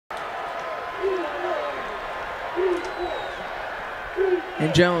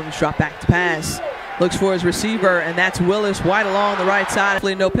And Jones drop back to pass. Looks for his receiver, and that's Willis White along the right side.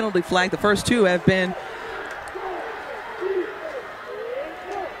 Hopefully no penalty flag. The first two have been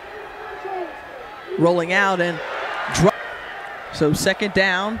rolling out and drop. So second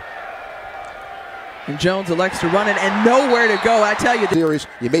down. And Jones elects to run it and nowhere to go. I tell you. Series,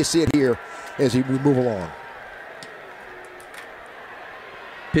 you may see it here as we move along.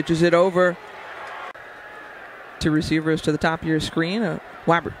 Pitches it over to receivers to the top of your screen.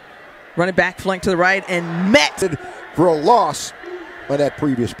 Weiber running back flank to the right and met for a loss on that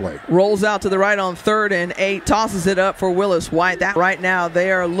previous play. Rolls out to the right on 3rd and 8. Tosses it up for Willis White. That right now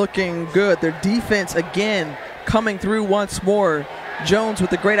they are looking good. Their defense again coming through once more. Jones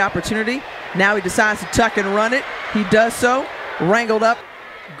with a great opportunity. Now he decides to tuck and run it. He does so. Wrangled up.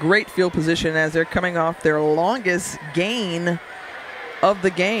 Great field position as they're coming off their longest gain of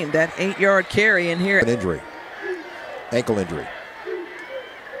the game. That 8-yard carry in here. An injury. Ankle injury.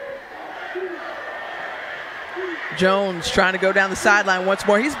 Jones trying to go down the sideline once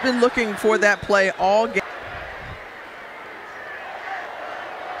more. He's been looking for that play all game.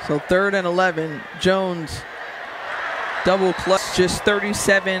 So 3rd and 11. Jones double clutch, just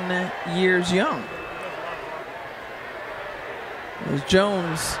 37 years young. As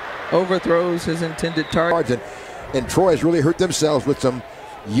Jones overthrows his intended target. And Troy has really hurt themselves with some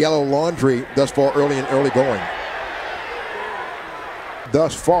yellow laundry thus far early going.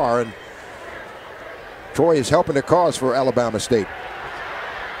 Thus far, and Troy is helping the cause for Alabama State.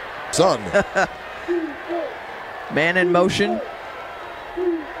 Son. Man in motion.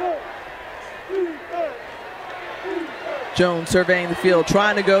 Jones surveying the field,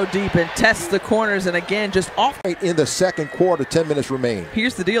 trying to go deep and test the corners, and again just off. In the second quarter, 10 minutes remain.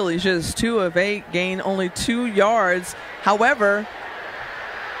 Here's the deal, he's just 2 of 8, gained only 2 yards. However,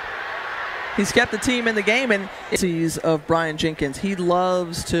 he's kept the team in the game, and it's of Brian Jenkins. He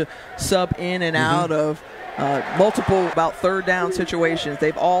loves to sub in and out of multiple about 3rd down situations.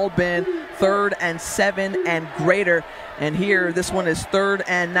 They've all been 3rd and 7 and greater, and here this one is 3rd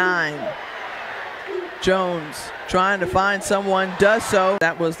and 9. Jones trying to find someone, does so.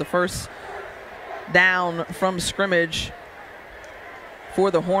 That was the first down from scrimmage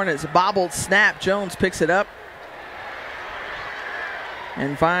for the Hornets. Bobbled snap. Jones picks it up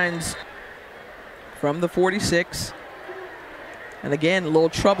and finds from the 46. And again, a little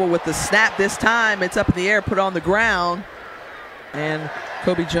trouble with the snap this time. It's up in the air, put on the ground. And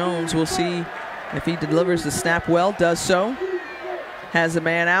Kobe Jones, will see if he delivers the snap well. Does so. Has a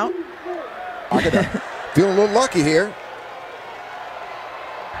man out. Feeling a little lucky here.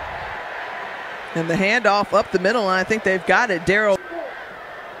 And the handoff up the middle, and I think they've got it. Darrell.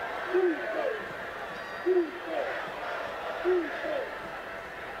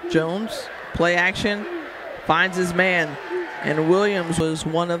 Jones, play action, finds his man. And Williams was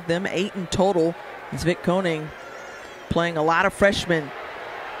one of them, 8 in total. It's Vic Koenig playing a lot of freshmen.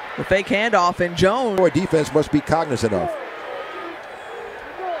 The fake handoff, and Jones. Boy, defense must be cognizant of.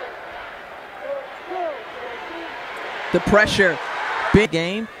 The pressure, big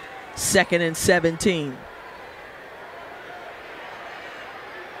game, 2nd and 17.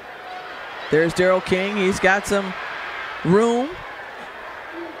 There's Darrell King, he's got some room.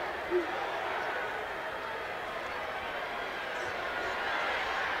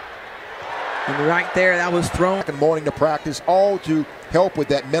 And right there, that was thrown. And morning to practice, all to help with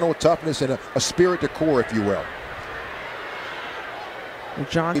that mental toughness and a spirit to core, if you will.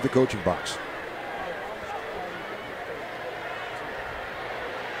 John, the coaching box.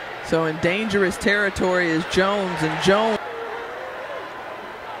 So in dangerous territory is Jones, and Jones.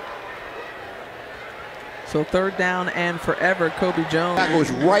 So 3rd down and forever, Kobe Jones. Tackle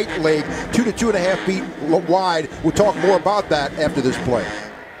his right leg 2 to 2.5 feet wide. We'll talk more about that after this play.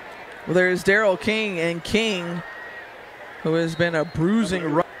 Well, there's Darrell King, and King, who has been a bruising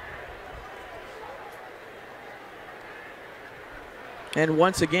run. And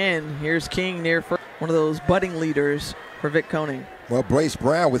once again, here's King near first, one of those budding leaders for Vic Koenig. Well, Brace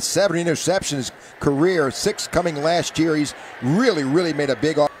Brown with 7 interceptions career, 6 coming last year. He's really made a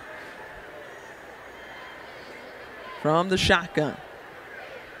big. From the shotgun.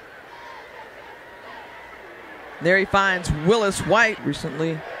 There he finds Willis White.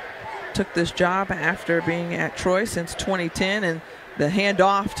 Recently took this job after being at Troy since 2010, and the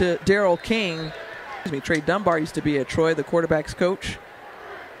handoff to Darrell King. Trey Dunbar used to be at Troy, the quarterback's coach.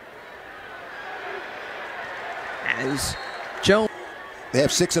 As Jones. They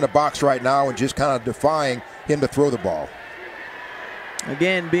have 6 in the box right now and just kind of defying him to throw the ball.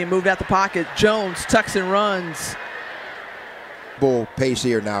 Again, being moved out the pocket. Jones tucks and runs. Pace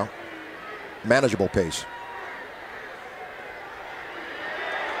here now. Manageable pace.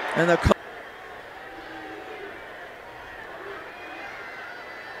 And the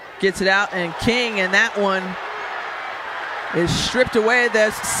gets it out, and King, and that one is stripped away.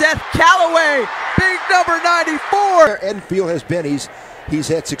 There's Seth Callaway, big number 94. Enfield has been, he's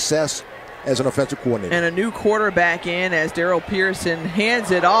had success as an offensive coordinator. And a new quarterback in as Daryl Pearson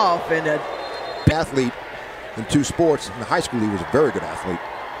hands it off. And a athlete in 2 sports. In high school, he was a very good athlete.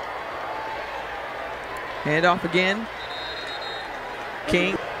 Hand off again.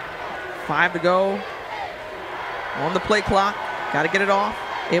 King, 5 to go on the play clock. Got to get it off.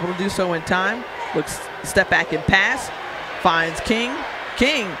 Able to do so in time. Looks, step back and pass. Finds King.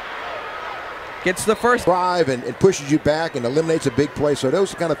 King gets the first drive and pushes you back and eliminates a big play. So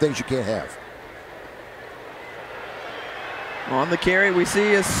those are the kind of things you can't have. On the carry, we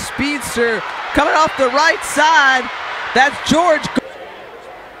see a speedster coming off the right side. That's George.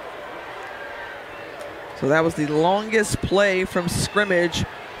 So that was the longest play from scrimmage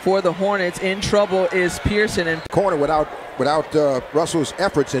for the Hornets. In trouble is Pearson, and corner without Russell's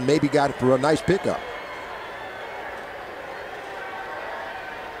efforts, and maybe got it for a nice pickup.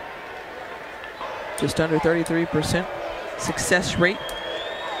 Just under 33% success rate.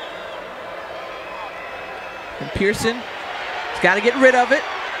 And Pearson has got to get rid of it,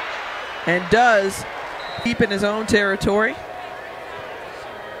 and does, keep in his own territory.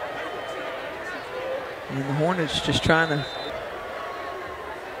 And the Hornets just trying to.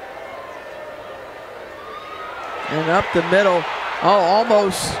 And up the middle. Oh,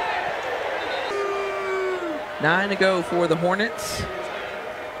 almost. 9 to go for the Hornets.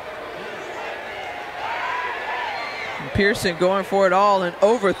 And Pearson going for it all and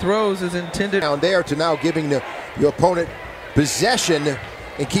overthrows his intended. Down there to now giving your opponent possession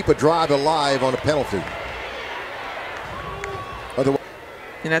and keep a drive alive on a penalty. Otherwise.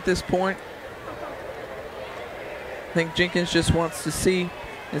 And at this point, I think Jenkins just wants to see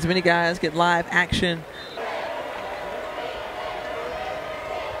as many guys get live action.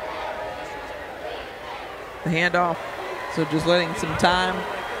 The handoff, so just letting some time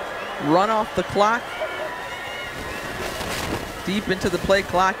run off the clock, deep into the play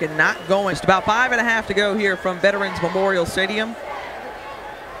clock, and not going. Just about 5.5 to go here from Veterans Memorial Stadium.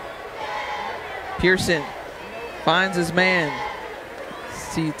 Pearson finds his man.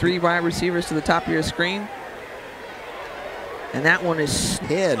 See 3 wide receivers to the top of your screen. And that one is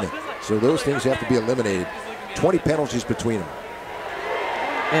 10. So those things have to be eliminated. 20 penalties between them.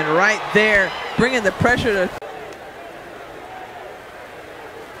 And right there, bringing the pressure to.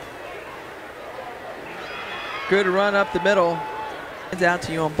 Good run up the middle. It's out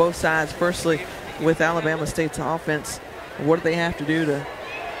to you on both sides. Firstly, with Alabama State's offense, what do they have to do to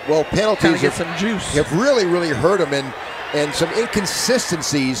penalties get some juice? Have really hurt them, and some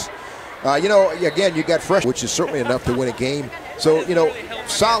inconsistencies. You know, again, you got fresh, which is certainly enough to win a game. So, you know,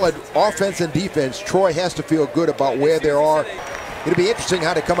 solid offense and defense. Troy has to feel good about where they are. It'll be interesting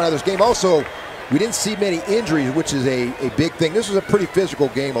how they come out of this game. Also, we didn't see many injuries, which is a big thing. This was a pretty physical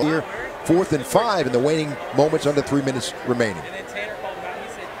game here. 4th and 5 in the waning moments, under 3 minutes remaining.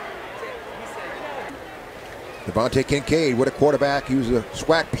 Devontae Kincaid, what a quarterback. He was a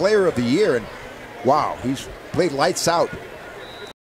SWAC player of the year, and wow, he's played lights out.